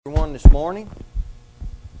this morning.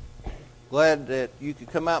 Glad that you could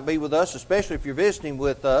come out and be with us, especially if you're visiting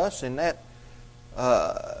with us. And that,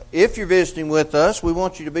 if you're visiting with us, we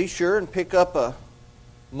want you to be sure and pick up a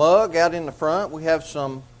mug out in the front. We have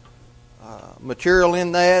some material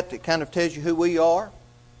in that kind of tells you who we are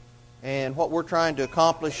and what we're trying to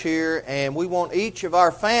accomplish here. And we want each of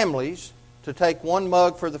our families to take one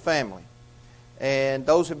mug for the family. And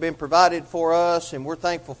those have been provided for us, and we're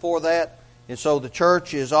thankful for that. And so the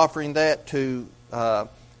church is offering that to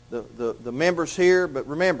the members here. But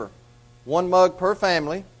remember, one mug per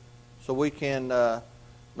family, so we can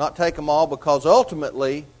not take them all, because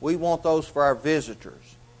ultimately we want those for our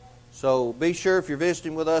visitors. So be sure, if you're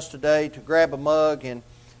visiting with us today, to grab a mug. And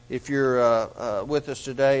if you're with us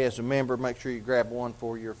today as a member, make sure you grab one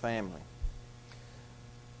for your family.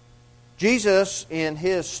 Jesus, in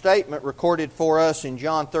His statement recorded for us in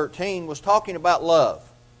John 13, was talking about love.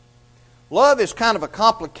 Love is kind of a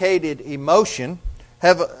complicated emotion.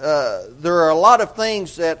 There are a lot of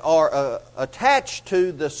things that are attached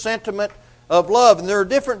to the sentiment of love, and there are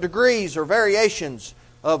different degrees or variations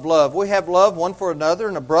of love. We have love one for another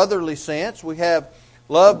in a brotherly sense. We have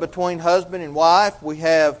love between husband and wife. We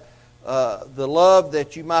have the love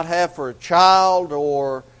that you might have for a child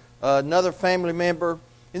or another family member.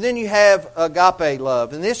 And then you have agape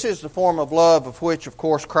love. And this is the form of love of which, of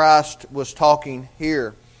course, Christ was talking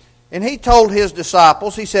here. And He told His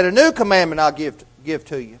disciples, He said, "A new commandment I'll give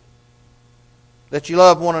to you, that you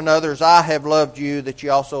love one another as I have loved you, that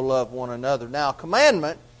you also love one another." Now, a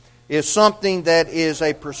commandment is something that is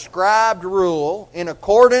a prescribed rule in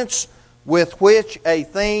accordance with which a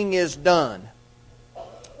thing is done.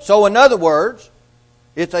 So, in other words,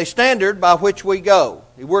 it's a standard by which we go.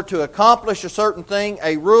 If we're to accomplish a certain thing,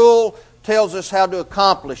 a rule tells us how to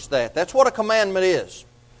accomplish that. That's what a commandment is.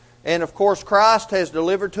 And of course, Christ has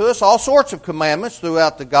delivered to us all sorts of commandments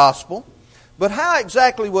throughout the gospel. But how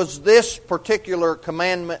exactly was this particular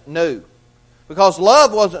commandment new? Because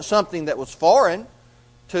love wasn't something that was foreign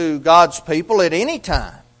to God's people at any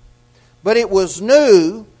time. But it was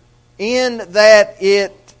new in that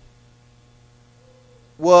it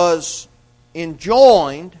was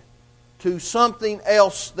enjoined to something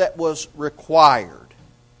else that was required.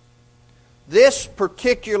 This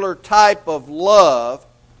particular type of love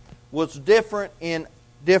was different in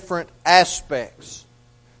different aspects.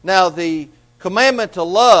 Now, the commandment to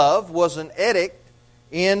love was an edict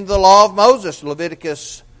in the law of Moses,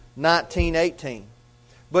 Leviticus 19:18.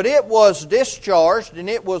 But it was discharged and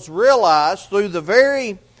it was realized through the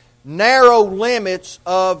very narrow limits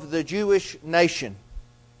of the Jewish nation.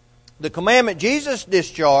 The commandment Jesus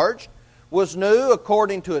discharged was new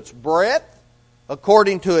according to its breadth,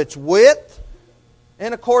 according to its width,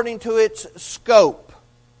 and according to its scope.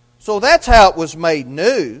 So that's how it was made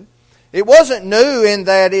new. It wasn't new in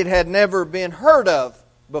that it had never been heard of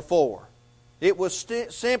before. It was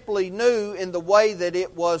simply new in the way that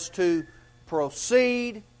it was to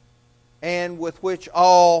proceed and with which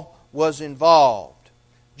all was involved.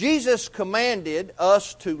 Jesus commanded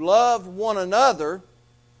us to love one another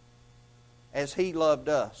as He loved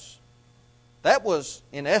us. That was,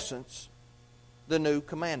 in essence, the new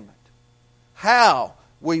commandment. How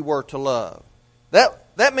we were to love.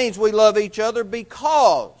 That means we love each other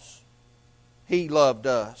because He loved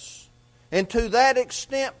us. And to that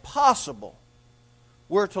extent possible,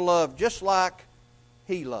 we're to love just like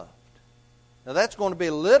He loved. Now that's going to be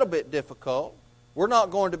a little bit difficult. We're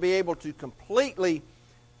not going to be able to completely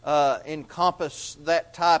encompass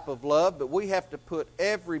that type of love, but we have to put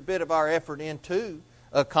every bit of our effort into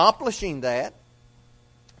accomplishing that.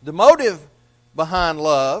 The motive behind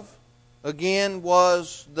love, again,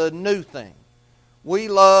 was the new thing. We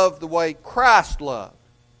love the way Christ loved.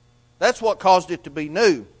 That's what caused it to be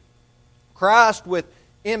new. Christ, with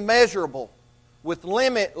immeasurable, with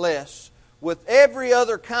limitless, with every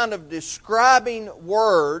other kind of describing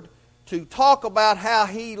word to talk about how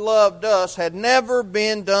He loved us, had never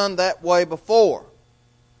been done that way before.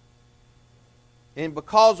 And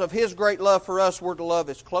because of His great love for us, we're to love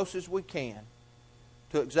as close as we can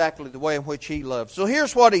to exactly the way in which He loved. So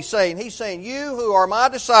here's what He's saying. He's saying, you who are my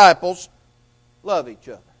disciples, love each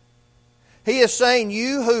other. He is saying,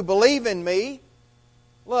 you who believe in me,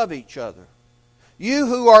 love each other. You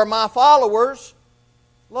who are my followers,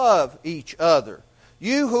 love each other.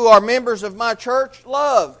 You who are members of my church,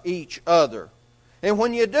 love each other. And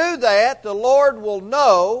when you do that, the Lord will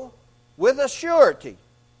know with a surety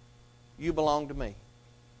you belong to me.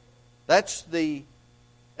 That's the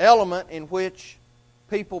element in which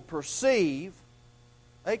people perceive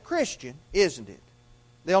a Christian, isn't it?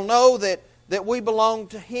 They'll know that we belong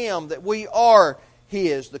to Him, that we are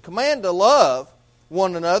His. The command to love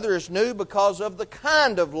one another is new because of the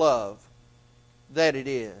kind of love that it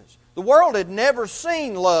is. The world had never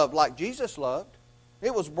seen love like Jesus loved.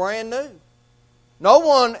 It was brand new. No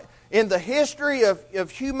one in the history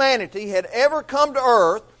of humanity had ever come to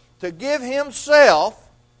earth to give Himself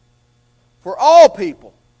for all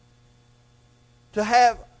people. To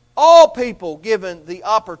have all people given the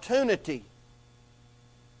opportunity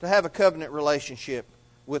to have a covenant relationship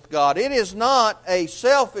with God. It is not a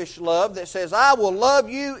selfish love that says, I will love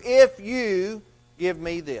you if you give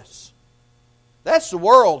me this. That's the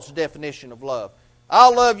world's definition of love.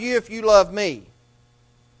 I'll love you if you love me.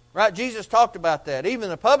 Right? Jesus talked about that. Even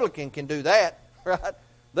the publican can do that. Right?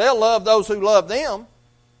 They'll love those who love them.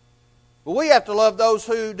 But we have to love those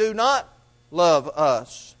who do not love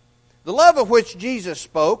us. The love of which Jesus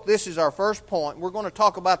spoke, this is our first point. We're going to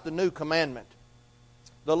talk about the new commandment.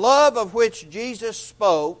 The love of which Jesus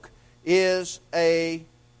spoke is a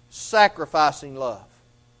sacrificing love.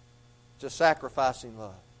 It's a sacrificing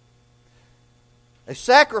love. A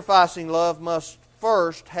sacrificing love must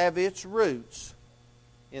first have its roots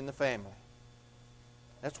in the family.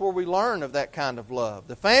 That's where we learn of that kind of love.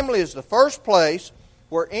 The family is the first place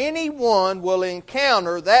where anyone will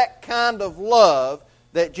encounter that kind of love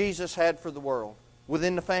that Jesus had for the world,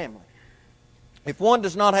 within the family. If one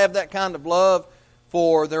does not have that kind of love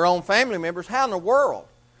for their own family members, how in the world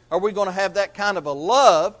are we going to have that kind of a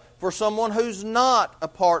love for someone who's not a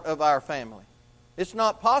part of our family? It's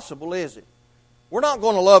not possible, is it? We're not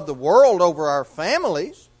going to love the world over our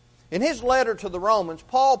families. In his letter to the Romans,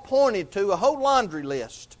 Paul pointed to a whole laundry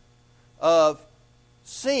list of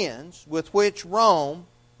sins with which Rome,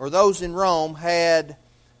 or those in Rome, had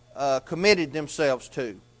committed themselves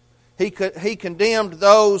to. He condemned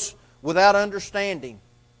those without understanding.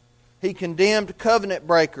 He condemned covenant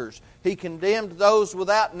breakers. He condemned those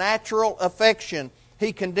without natural affection.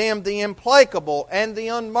 He condemned the implacable and the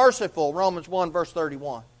unmerciful, Romans 1 verse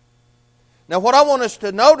 31. Now what I want us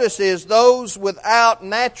to notice is those without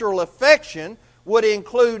natural affection would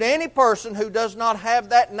include any person who does not have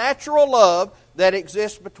that natural love that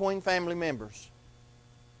exists between family members.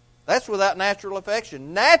 That's without natural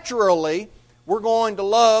affection. Naturally, we're going to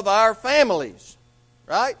love our families,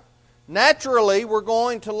 right? Naturally, we're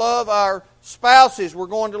going to love our spouses. We're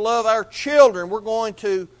going to love our children. We're going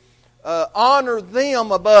to honor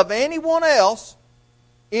them above anyone else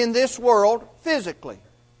in this world physically.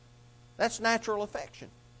 That's natural affection.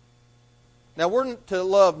 Now, we're to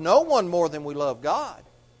love no one more than we love God.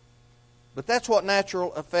 But that's what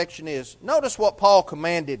natural affection is. Notice what Paul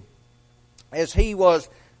commanded as he was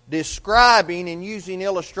describing and using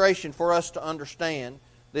illustration for us to understand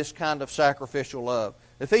this kind of sacrificial love.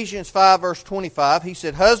 Ephesians 5 verse 25, he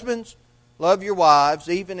said, Husbands, love your wives,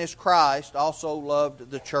 even as Christ also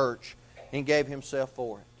loved the church and gave Himself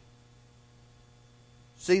for it.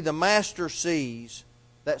 See, the Master sees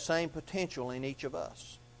that same potential in each of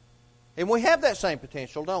us. And we have that same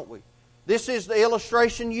potential, don't we? This is the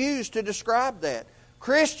illustration used to describe that.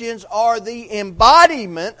 Christians are the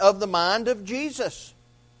embodiment of the mind of Jesus.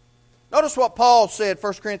 Notice what Paul said,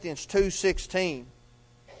 1 Corinthians 2:16.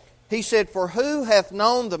 He said, For who hath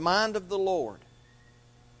known the mind of the Lord,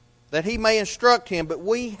 that He may instruct him? But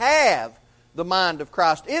we have the mind of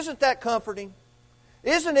Christ. Isn't that comforting?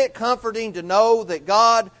 Isn't it comforting to know that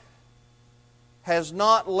God has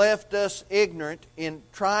not left us ignorant in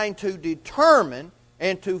trying to determine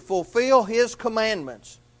and to fulfill His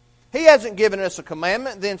commandments? He hasn't given us a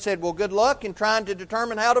commandment and then said, well, good luck in trying to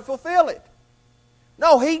determine how to fulfill it.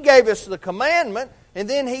 No, He gave us the commandment and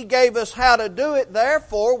then He gave us how to do it.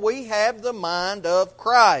 Therefore, we have the mind of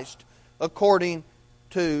Christ, according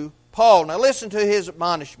to Paul. Now listen to his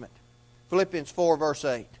admonishment. Philippians 4 verse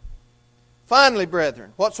 8. Finally,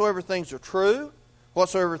 brethren, whatsoever things are true,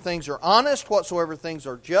 whatsoever things are honest, whatsoever things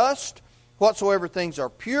are just, whatsoever things are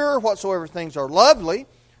pure, whatsoever things are lovely,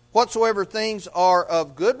 whatsoever things are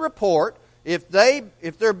of good report, if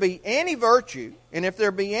there be any virtue, and if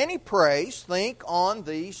there be any praise, think on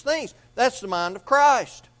these things. That's the mind of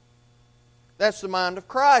Christ. That's the mind of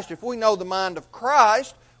Christ. If we know the mind of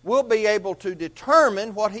Christ, we'll be able to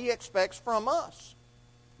determine what He expects from us.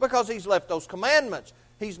 Because He's left those commandments.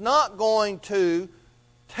 He's not going to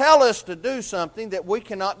tell us to do something that we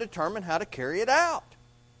cannot determine how to carry it out.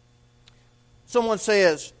 Someone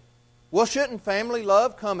says, well, shouldn't family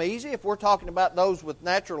love come easy if we're talking about those with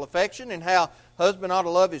natural affection and how husband ought to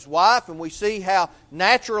love his wife, and we see how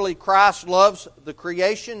naturally Christ loves the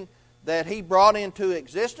creation that He brought into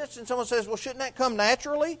existence? And someone says, well, shouldn't that come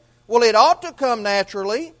naturally? Well, it ought to come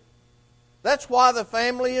naturally. That's why the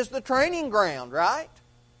family is the training ground, right?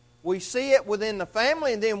 We see it within the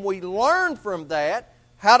family, and then we learn from that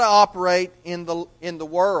how to operate in the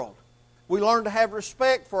world. We learn to have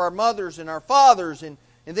respect for our mothers and our fathers, and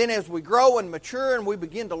then as we grow and mature and we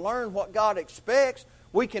begin to learn what God expects,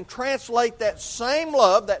 we can translate that same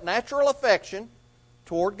love, that natural affection,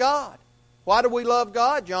 toward God. Why do we love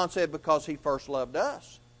God? John said, because He first loved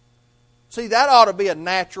us. See, that ought to be a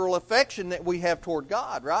natural affection that we have toward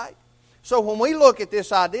God, right? So when we look at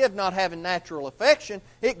this idea of not having natural affection,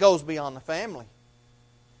 it goes beyond the family.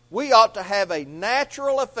 We ought to have a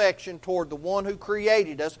natural affection toward the one who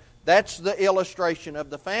created us. That's the illustration of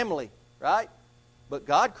the family, right? But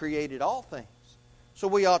God created all things. So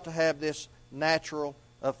we ought to have this natural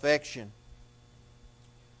affection.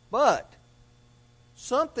 But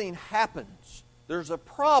something happens. There's a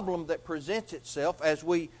problem that presents itself as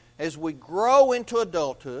we grow into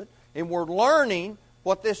adulthood and we're learning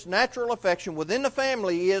what this natural affection within the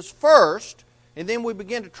family is first, and then we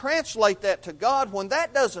begin to translate that to God. When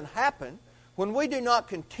that doesn't happen, when we do not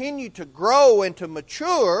continue to grow and to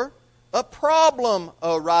mature, a problem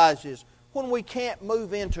arises when we can't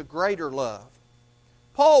move into greater love.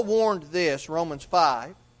 Paul warned this, Romans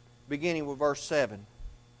 5, beginning with verse 7.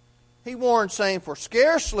 He warned, saying, "For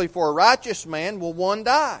scarcely for a righteous man will one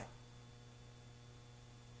die."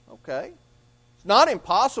 Okay? It's not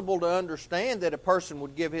impossible to understand that a person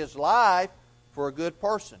would give his life for a good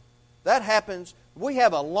person. That happens. We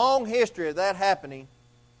have a long history of that happening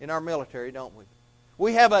in our military, don't we?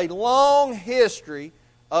 We have a long history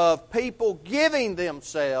of people giving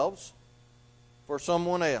themselves for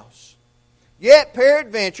someone else. Yet,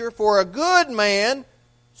 peradventure, for a good man,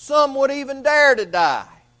 some would even dare to die.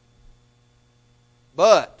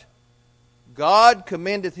 But God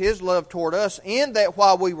commendeth His love toward us in that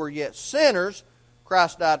while we were yet sinners,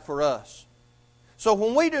 Christ died for us. So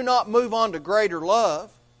when we do not move on to greater love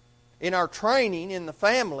in our training in the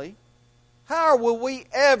family, how will we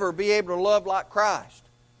ever be able to love like Christ?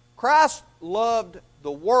 Christ loved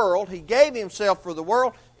the world. He gave Himself for the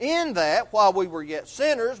world in that while we were yet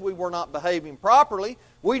sinners, we were not behaving properly,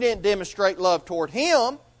 we didn't demonstrate love toward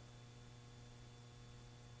Him,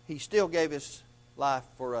 He still gave His life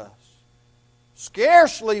for us.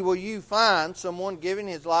 Scarcely will you find someone giving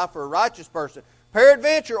his life for a righteous person.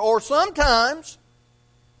 Peradventure, or sometimes,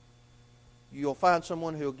 you'll find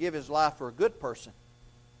someone who will give his life for a good person.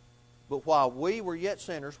 But while we were yet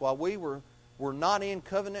sinners, while we were not in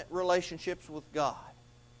covenant relationships with God,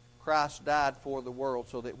 Christ died for the world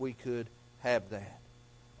so that we could have that.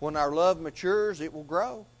 When our love matures, it will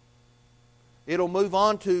grow. It'll move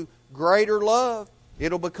on to greater love.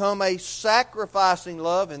 It'll become a sacrificing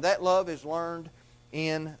love, and that love is learned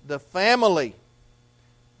in the family.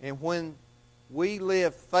 And when we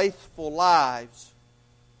live faithful lives,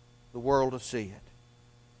 the world will see it.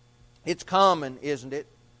 It's common, isn't it,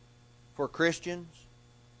 for Christians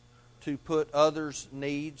to put others'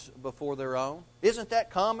 needs before their own? Isn't that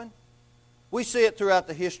common? We see it throughout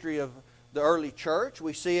the history of the early church.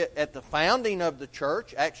 We see it at the founding of the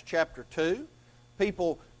church, Acts chapter 2.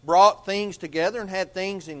 People brought things together and had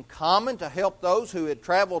things in common to help those who had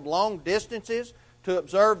traveled long distances to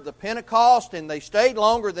observe the Pentecost, and they stayed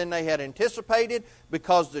longer than they had anticipated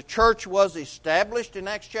because the church was established in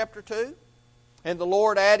Acts chapter 2. And the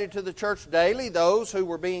Lord added to the church daily those who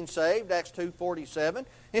were being saved, Acts 2:47.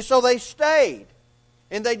 And so they stayed.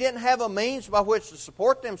 And they didn't have a means by which to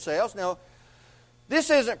support themselves. Now, this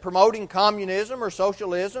isn't promoting communism or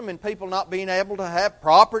socialism and people not being able to have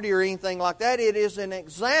property or anything like that. It is an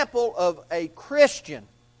example of a Christian,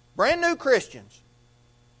 brand new Christians,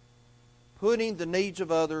 putting the needs of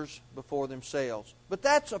others before themselves. But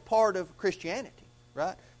that's a part of Christianity,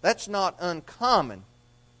 right? That's not uncommon.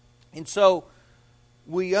 And so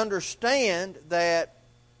we understand that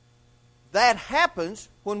that happens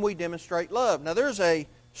when we demonstrate love. Now, there's a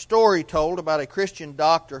story told about a Christian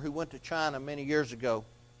doctor who went to China many years ago.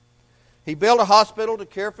 He built a hospital to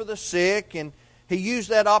care for the sick, and he used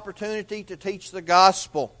that opportunity to teach the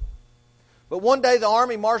gospel. But one day the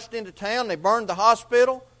army marched into town. They burned the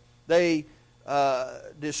hospital. They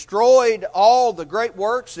destroyed all the great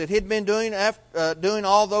works that he'd been doing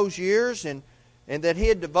all those years and that he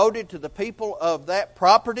had devoted to the people of that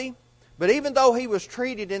property. But even though he was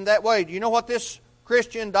treated in that way, do you know what this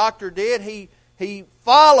Christian doctor did? He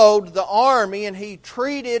followed the army and he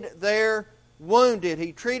treated their wounded.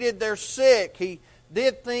 He treated their sick. He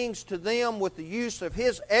did things to them with the use of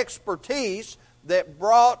his expertise that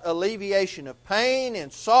brought alleviation of pain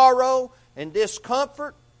and sorrow and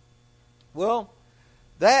discomfort. Well,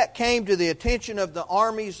 that came to the attention of the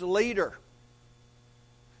army's leader.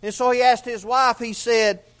 And so he asked his wife, he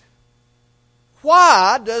said,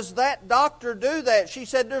 "Why does that doctor do that?" She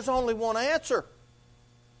said, "There's only one answer.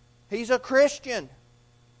 He's a Christian.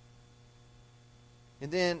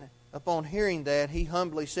 And then, upon hearing that, he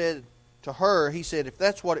humbly said to her, he said, if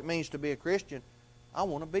that's what it means to be a Christian, I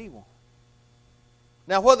want to be one.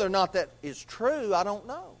 Now, whether or not that is true, I don't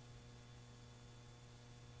know.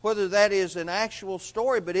 Whether that is an actual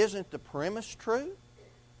story, but isn't the premise true?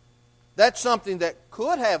 That's something that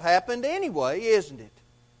could have happened anyway, isn't it?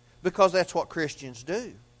 Because that's what Christians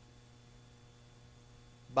do.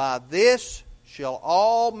 By this shall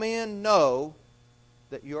all men know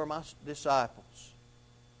that you are my disciples,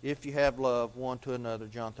 if you have love one to another.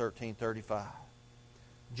 John 13:35.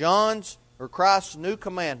 Christ's new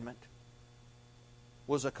commandment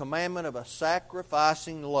was a commandment of a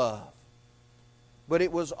sacrificing love. But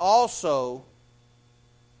it was also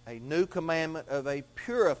a new commandment of a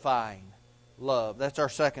purifying love. That's our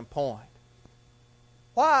second point.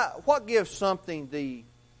 What gives something the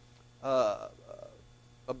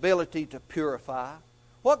ability to purify?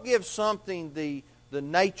 What gives something the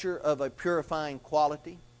nature of a purifying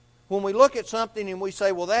quality? When we look at something and we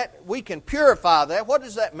say, well, that we can purify that, what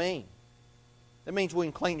does that mean? That means we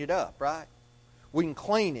can clean it up, right? We can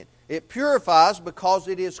clean it. It purifies because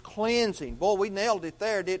it is cleansing. Boy, we nailed it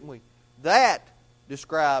there, didn't we? That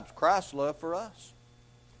describes Christ's love for us.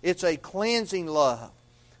 It's a cleansing love.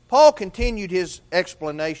 Paul continued his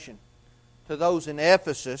explanation to those in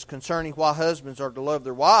Ephesus concerning why husbands are to love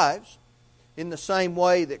their wives in the same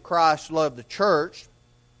way that Christ loved the church.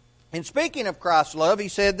 And speaking of Christ's love, he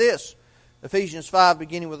said this, Ephesians 5,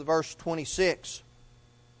 beginning with verse 26.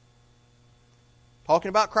 Talking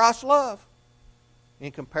about Christ's love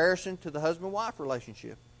in comparison to the husband-wife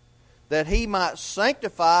relationship. That he might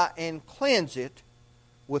sanctify and cleanse it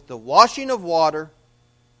with the washing of water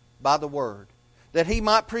by the word. That he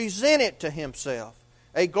might present it to himself,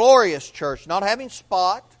 a glorious church, not having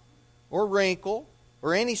spot or wrinkle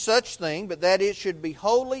or any such thing, but that it should be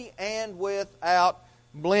holy and without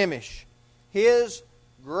blemish. His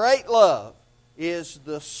great love is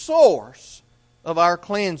the source of our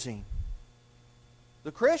cleansing.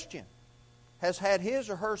 The Christian has had his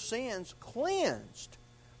or her sins cleansed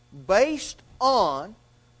based on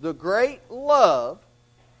the great love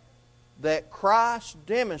that Christ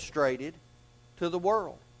demonstrated to the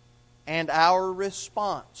world and our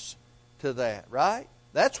response to that, right?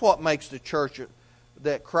 That's what makes the church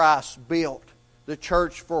that Christ built, the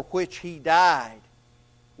church for which He died,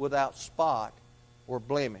 without spot or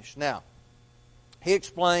blemish. Now, He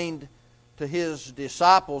explained to His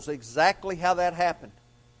disciples exactly how that happened.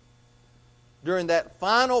 During that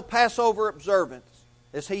final Passover observance,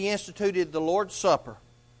 as He instituted the Lord's Supper,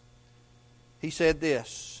 He said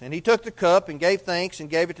this, and He took the cup and gave thanks and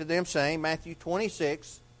gave it to them, saying, Matthew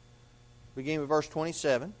 26, beginning with verse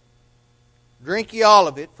 27, Drink ye all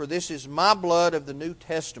of it, for this is my blood of the New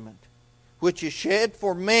Testament, which is shed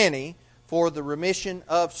for many for the remission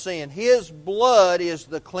of sin. His blood is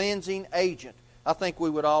the cleansing agent. I think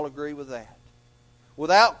we would all agree with that.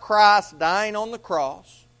 Without Christ dying on the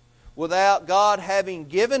cross, without God having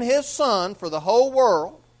given His Son for the whole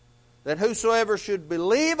world, that whosoever should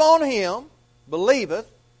believe on Him, believeth.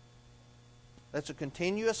 That's a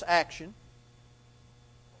continuous action.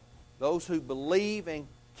 Those who believe and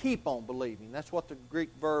keep on believing. That's what the Greek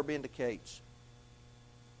verb indicates.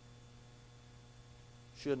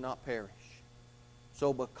 Should not perish.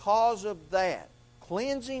 So because of that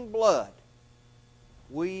cleansing blood,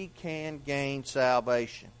 we can gain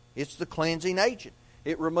salvation. It's the cleansing agent.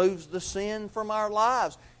 It removes the sin from our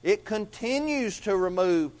lives. It continues to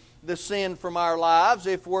remove the sin from our lives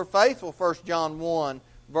if we're faithful. 1 John 1,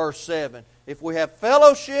 verse 7. If we have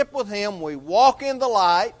fellowship with Him, we walk in the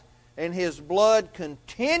light, and His blood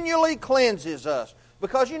continually cleanses us.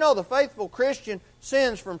 Because, you know, the faithful Christian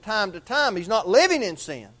sins from time to time. He's not living in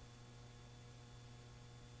sin.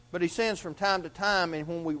 But he sins from time to time, and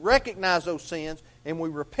when we recognize those sins and we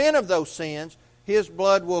repent of those sins, His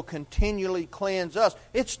blood will continually cleanse us.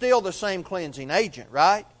 It's still the same cleansing agent,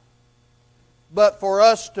 right? But for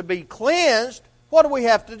us to be cleansed, what do we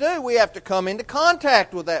have to do? We have to come into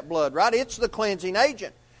contact with that blood, right? It's the cleansing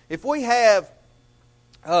agent. If we have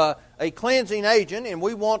a cleansing agent and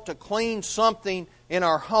we want to clean something in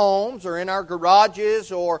our homes or in our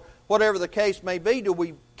garages or whatever the case may be, do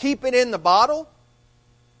we keep it in the bottle?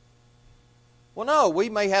 Well, no, we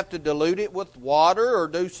may have to dilute it with water or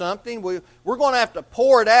do something. We're going to have to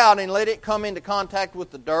pour it out and let it come into contact with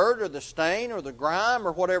the dirt or the stain or the grime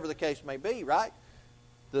or whatever the case may be, right?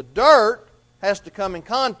 The dirt has to come in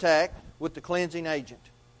contact with the cleansing agent.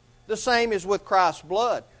 The same is with Christ's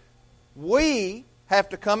blood. We have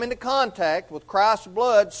to come into contact with Christ's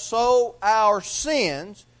blood so our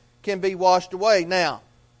sins can be washed away. Now,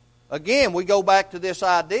 again, we go back to this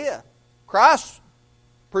idea. Christ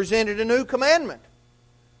presented a new commandment.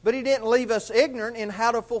 but He didn't leave us ignorant in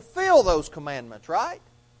how to fulfill those commandments, right?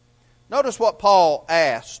 Notice what Paul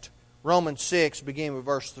asked, Romans 6, beginning with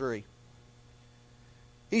verse 3.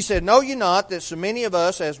 He said, "Know ye not that so many of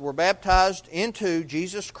us as were baptized into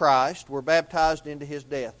Jesus Christ were baptized into His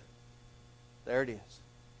death?" There it is.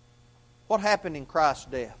 What happened in Christ's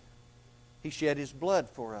death? He shed His blood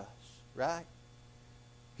for us, right?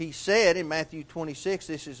 He said in Matthew 26,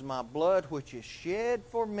 "This is my blood which is shed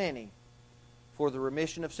for many for the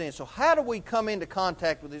remission of sins." So how do we come into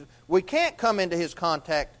contact with His? We can't come into His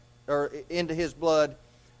contact, or into His blood,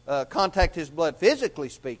 contact His blood physically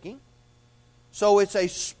speaking. So it's a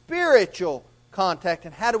spiritual contact.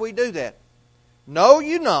 And how do we do that? "Know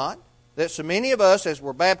you not that so many of us as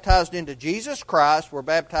were baptized into Jesus Christ were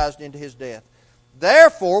baptized into His death?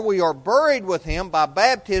 Therefore we are buried with Him by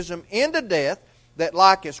baptism into death, that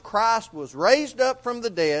like as Christ was raised up from the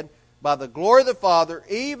dead by the glory of the Father,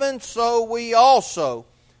 even so we also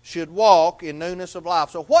should walk in newness of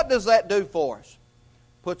life." So what does that do for us?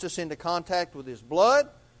 Puts us into contact with His blood,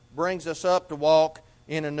 brings us up to walk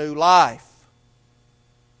in a new life.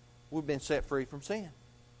 We've been set free from sin.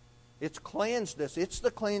 It's cleansed us. It's the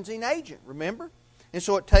cleansing agent, remember? And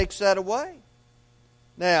so it takes that away.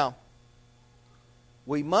 Now,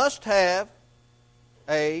 we must have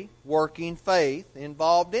a working faith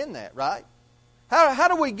involved in that, right? How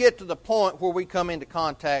do we get to the point where we come into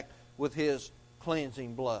contact with His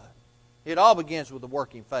cleansing blood? It all begins with a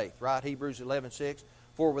working faith, right? Hebrews 11:6.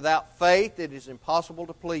 "For without faith it is impossible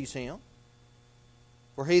to please Him.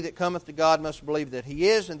 For he that cometh to God must believe that He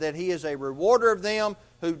is, and that He is a rewarder of them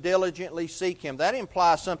who diligently seek Him." That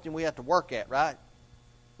implies something we have to work at, right?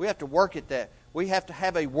 We have to work at that. We have to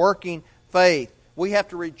have a working faith. We have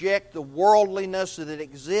to reject the worldliness that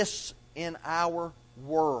exists in our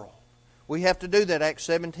world. We have to do that. Acts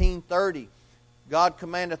 17:30. "God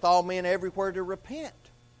commandeth all men everywhere to repent."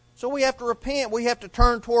 So we have to repent. We have to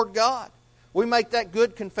turn toward God. We make that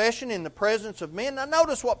good confession in the presence of men. Now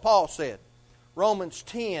notice what Paul said. Romans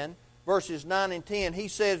 10, verses 9 and 10. He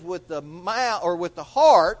says, "With the mouth, or with the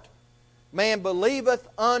heart, man believeth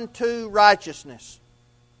unto righteousness,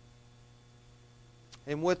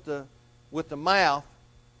 and with the mouth,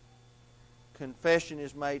 confession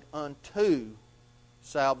is made unto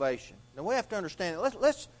salvation." Now we have to understand that.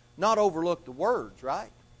 Let's not overlook the words,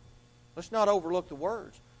 right? Let's not overlook the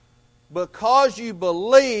words. Because you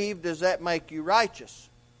believe, does that make you righteous?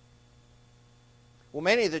 Well,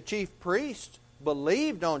 many of the chief priests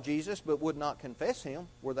believed on Jesus but would not confess Him.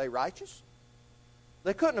 Were they righteous?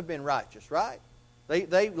 They couldn't have been righteous, right?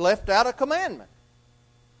 They left out a commandment.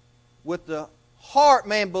 With the heart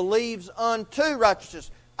man believes unto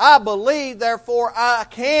righteousness. I believe, therefore I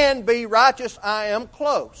can be righteous. I am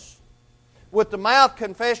close. With the mouth,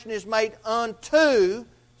 confession is made unto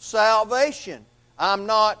salvation. I'm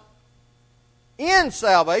not in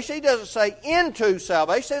salvation. He doesn't say into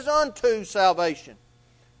salvation. He says unto salvation.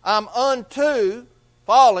 I'm unto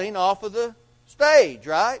falling off of the stage,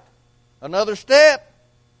 right? Another step.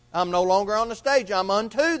 I'm no longer on the stage. I'm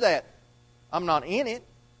unto that. I'm not in it,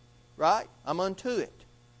 right? I'm unto it.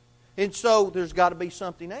 And so there's got to be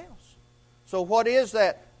something else. So what is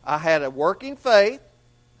that? I had a working faith.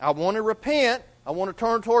 I want to repent. I want to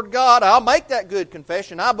turn toward God. I'll make that good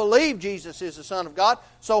confession. I believe Jesus is the Son of God.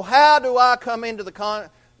 So how do I come into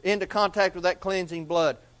contact with that cleansing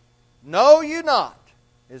blood? Know you not,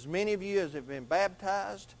 as many of you as have been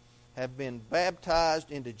baptized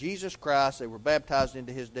into Jesus Christ. They were baptized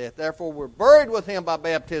into His death. Therefore we're buried with Him by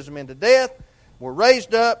baptism into death. We're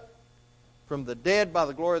raised up from the dead by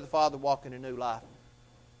the glory of the Father, walking a new life.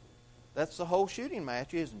 That's the whole shooting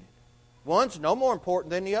match, isn't it? One's no more important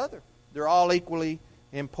than the other. They're all equally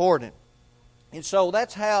important. And so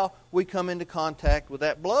that's how we come into contact with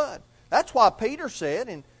that blood. That's why Peter said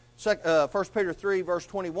in 1 Peter 3, verse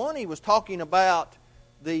 21, he was talking about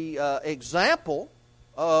the example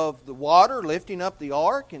of the water lifting up the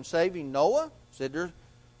ark and saving Noah. Said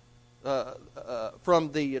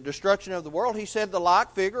from the destruction of the world. He said the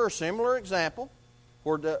like figure or similar example,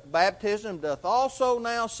 for the baptism doth also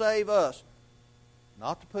now save us,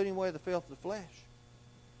 not to putting away the filth of the flesh,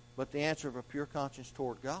 but the answer of a pure conscience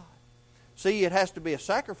toward God. See, it has to be a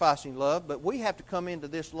sacrificing love, but we have to come into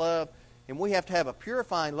this love, and we have to have a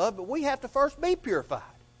purifying love, but we have to first be purified.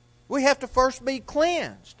 We have to first be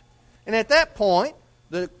cleansed. And at that point,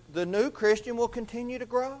 the new Christian will continue to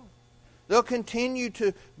grow. They'll continue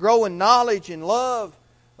to grow in knowledge and love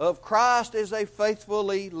of Christ as they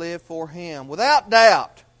faithfully live for Him. Without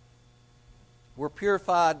doubt, we're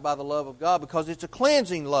purified by the love of God because it's a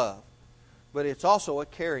cleansing love, but it's also a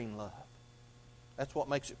caring love. That's what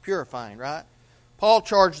makes it purifying, right? Paul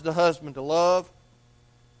charged the husband to love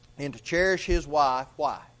and to cherish his wife.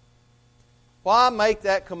 Why? Why make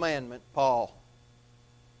that commandment, Paul?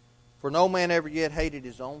 For no man ever yet hated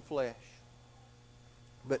his own flesh,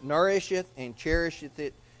 but nourisheth and cherisheth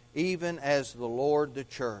it, even as the Lord the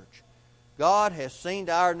church. God has seen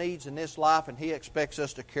to our needs in this life, and He expects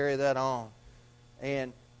us to carry that on.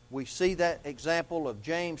 And we see that example of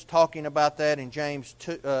James talking about that in James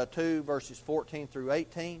 2 verses 14 through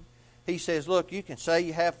 18. He says, look, you can say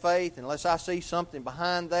you have faith unless I see something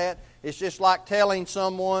behind that. It's just like telling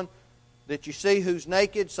someone that you see who's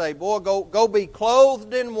naked, say, boy, go be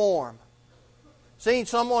clothed and warm. Seeing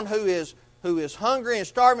someone who is hungry and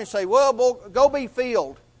starving, say, well, boy, go be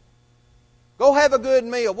filled. Go have a good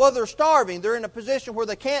meal. Well, they're starving. They're in a position where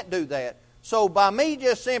they can't do that. So by me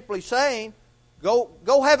just simply saying,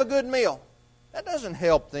 go have a good meal, that doesn't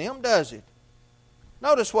help them, does it?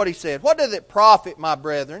 Notice what he said. What doth it profit, my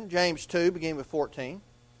brethren? James 2, beginning with 14.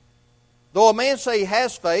 Though a man say he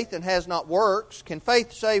has faith and has not works, can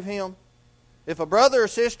faith save him? If a brother or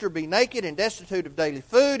sister be naked and destitute of daily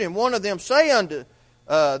food, and one of them say unto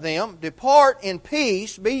them, depart in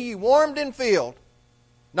peace, be ye warmed and filled,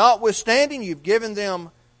 notwithstanding you've given them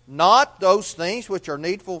not those things which are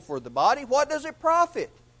needful for the body, what does it profit?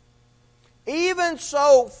 Even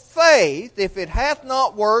so faith, if it hath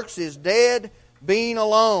not works, is dead, being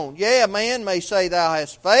alone. Yea, a man may say, thou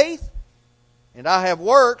hast faith, and I have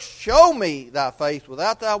works. Show me thy faith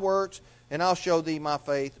without thy works, and I'll show thee my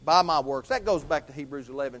faith by my works. That goes back to Hebrews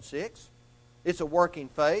 11:6. It's a working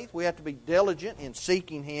faith. We have to be diligent in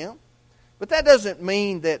seeking Him. But that doesn't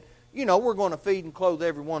mean that, we're going to feed and clothe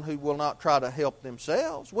everyone who will not try to help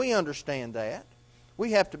themselves. We understand that.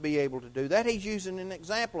 We have to be able to do that. He's using an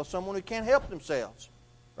example of someone who can't help themselves.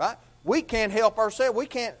 Right? We can't help ourselves. We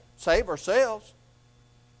can't save ourselves.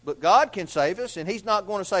 But God can save us, and He's not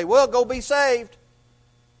going to say, well, go be saved.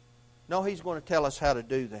 No, He's going to tell us how to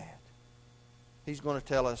do that. He's going to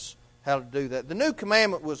tell us how to do that. The new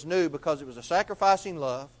commandment was new because it was a sacrificing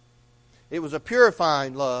love. It was a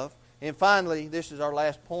purifying love. And finally, this is our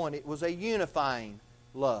last point, it was a unifying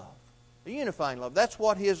love. A unifying love. That's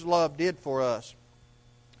what His love did for us.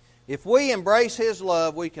 If we embrace His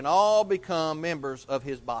love, we can all become members of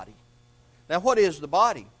His body. Now, what is the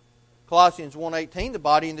body? Colossians 1:18, the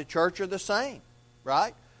body and the church are the same,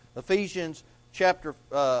 right? Ephesians chapter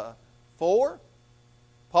 4,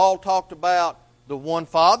 Paul talked about the one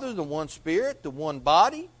Father, the one Spirit, the one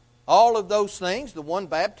body, all of those things, the one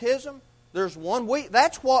baptism. There's one week.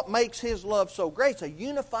 That's what makes His love so great. It's a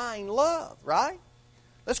unifying love, right?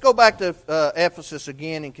 Let's go back to Ephesus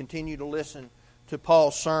again and continue to listen to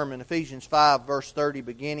Paul's sermon. Ephesians 5, verse 30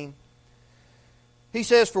 beginning. He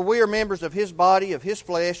says, for we are members of His body, of His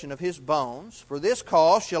flesh, and of His bones. For this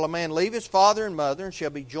cause shall a man leave his father and mother, and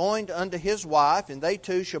shall be joined unto his wife, and they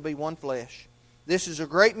two shall be one flesh. This is a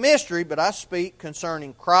great mystery, but I speak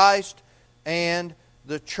concerning Christ and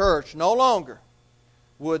the church. No longer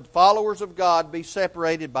would followers of God be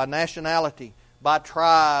separated by nationality, by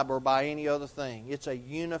tribe, or by any other thing. It's a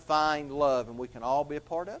unifying love, and we can all be a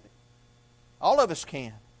part of it. All of us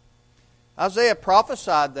can. Isaiah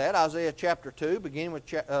prophesied that, Isaiah chapter 2, beginning with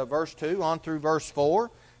verse 2 on through verse 4,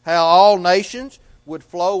 how all nations would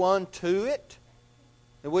flow unto it.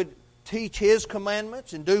 It would teach His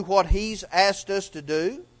commandments and do what He's asked us to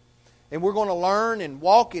do. And we're going to learn and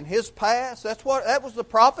walk in His paths. That was the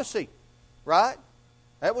prophecy, right?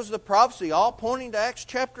 That was the prophecy, all pointing to Acts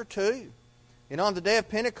chapter 2. And on the day of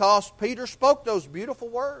Pentecost, Peter spoke those beautiful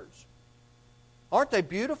words. Aren't they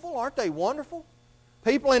beautiful? Aren't they wonderful?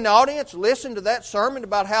 People in the audience listened to that sermon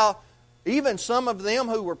about how even some of them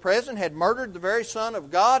who were present had murdered the very Son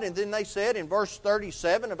of God. And then they said in verse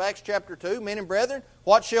 37 of Acts chapter 2, men and brethren,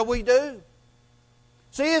 what shall we do?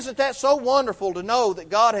 See, isn't that so wonderful to know that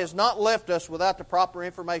God has not left us without the proper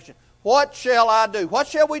information? What shall I do? What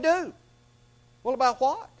shall we do? Well, about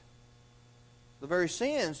what? The very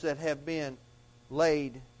sins that have been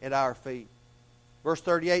laid at our feet. Verse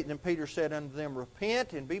 38, then Peter said unto them,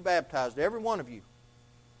 repent and be baptized, every one of you,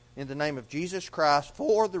 in the name of Jesus Christ,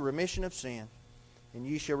 for the remission of sins, and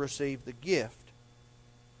ye shall receive the gift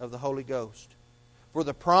of the Holy Ghost. For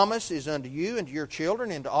the promise is unto you and to your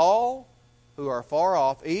children and to all who are far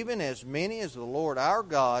off, even as many as the Lord our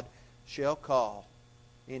God shall call.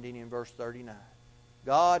 Ending in verse 39.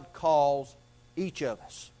 God calls each of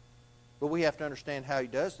us. But we have to understand how He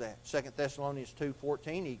does that. 2 Thessalonians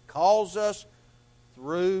 2:14, He calls us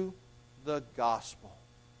through the gospel.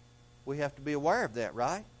 We have to be aware of that,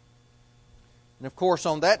 right? And of course,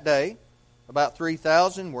 on that day, about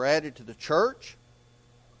 3,000 were added to the church.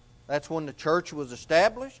 That's when the church was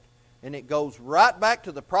established. And it goes right back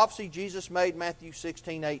to the prophecy Jesus made, Matthew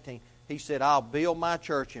 16:18. He said, I'll build my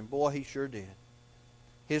church, and boy, He sure did.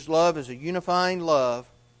 His love is a unifying love,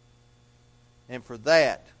 and for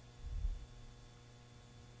that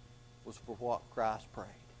was for what Christ prayed.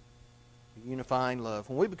 A unifying love.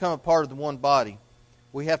 When we become a part of the one body,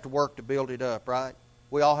 we have to work to build it up, right?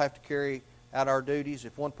 We all have to carry out our duties.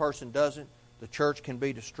 If one person doesn't, the church can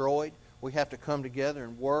be destroyed. We have to come together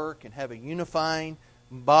and work and have a unifying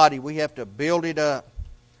body. We have to build it up.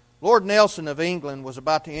 Lord Nelson of England was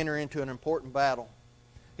about to enter into an important battle.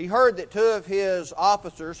 He heard that two of his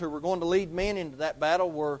officers who were going to lead men into that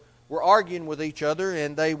battle were arguing with each other,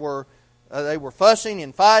 and they were fussing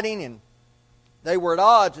and fighting, and they were at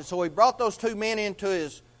odds. And so he brought those two men into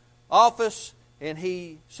his office, and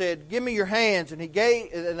he said, "Give me your hands." And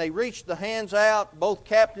they reached the hands out. Both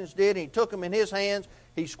captains did, and he took them in his hands.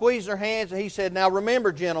 He squeezed their hands, and he said, "Now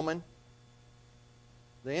remember, gentlemen,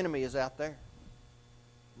 the enemy is out there.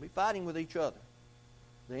 We'll be fighting with each other.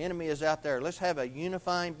 The enemy is out there. Let's have a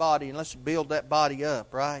unifying body, and let's build that body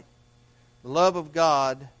up," right? The love of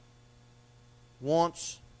God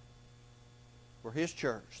wants for His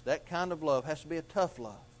church. That kind of love has to be a tough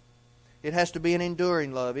love. It has to be an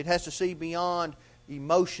enduring love. It has to see beyond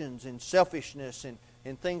emotions and selfishness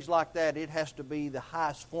and things like that. It has to be the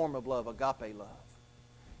highest form of love, agape love.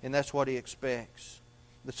 And that's what He expects.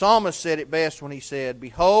 The psalmist said it best when he said,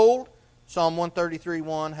 "Behold," Psalm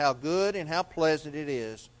 133:1, "how good and how pleasant it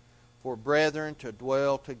is for brethren to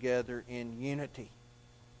dwell together in unity."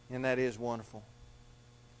 And that is wonderful.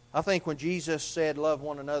 I think when Jesus said love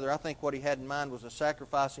one another, I think what He had in mind was a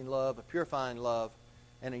sacrificing love, a purifying love,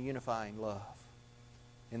 and a unifying love.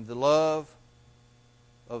 And the love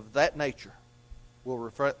of that nature will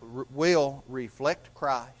reflect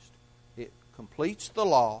Christ. It completes the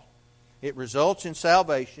law. It results in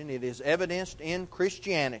salvation. It is evidenced in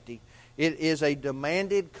Christianity. It is a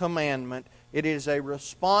demanded commandment. It is a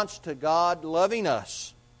response to God loving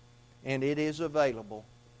us. And it is available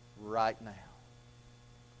right now.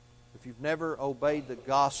 If you've never obeyed the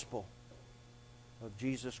gospel of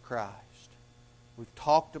Jesus Christ, we've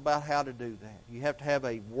talked about how to do that. You have to have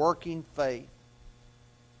a working faith.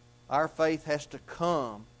 Our faith has to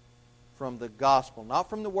come from the gospel, not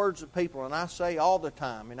from the words of people. And I say all the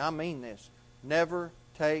time, and I mean this, never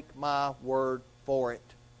take my word for it.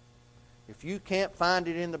 If you can't find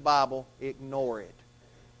it in the Bible, ignore it.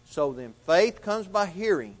 So then faith comes by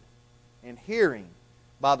hearing, and hearing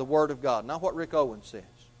by the Word of God. Not what Rick Owens says.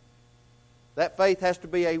 That faith has to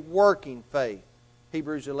be a working faith.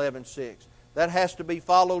 Hebrews 11:6. That has to be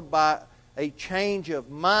followed by a change of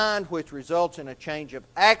mind, which results in a change of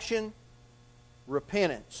action,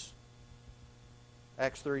 repentance.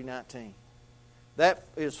 Acts 3:19. That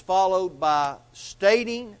is followed by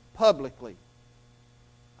stating publicly,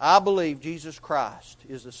 "I believe Jesus Christ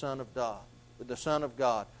is the Son of God." The Son of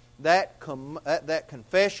God. That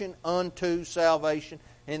confession unto salvation.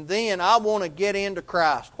 And then I want to get into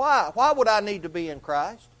Christ. Why would I need to be in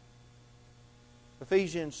Christ?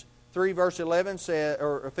 Ephesians 3 verse 11 says,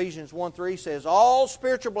 or Ephesians 1:3 says, all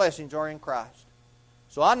spiritual blessings are in Christ.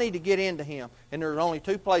 So I need to get into Him. And there's only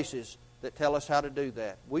two places that tell us how to do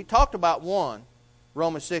that. We talked about one,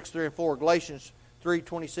 Romans 6:3 and 4. Galatians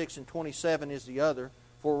 3:26 and 27 is the other.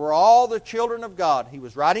 For we're all the children of God. He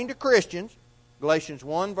was writing to Christians, Galatians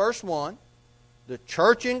 1 verse 1, the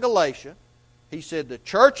church in Galatia. He said, the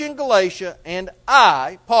church in Galatia and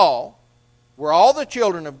I, Paul, we're all the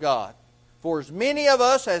children of God. For as many of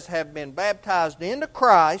us as have been baptized into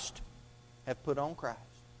Christ have put on Christ.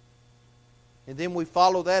 And then we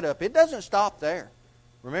follow that up. It doesn't stop there.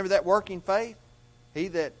 Remember that working faith? He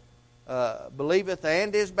that believeth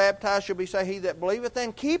and is baptized shall be saved. He that believeth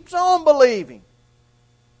and keeps on believing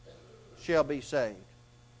shall be saved.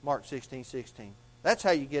 Mark 16:16. That's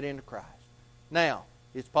how you get into Christ. Now,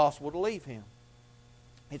 it's possible to leave Him.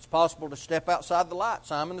 It's possible to step outside the light.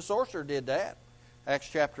 Simon the sorcerer did that. Acts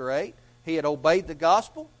chapter 8. He had obeyed the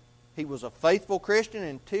gospel. He was a faithful Christian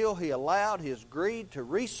until he allowed his greed to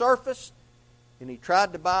resurface, and he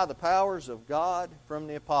tried to buy the powers of God from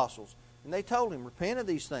the apostles. And they told him, repent of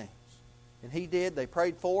these things. And he did. They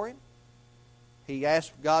prayed for him. He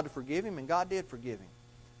asked God to forgive him, and God did forgive him.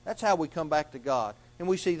 That's how we come back to God. And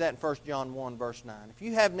we see that in 1 John 1 verse 9. If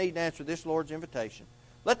you have need to answer this Lord's invitation,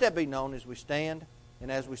 let that be known as we stand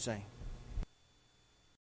and as we sing.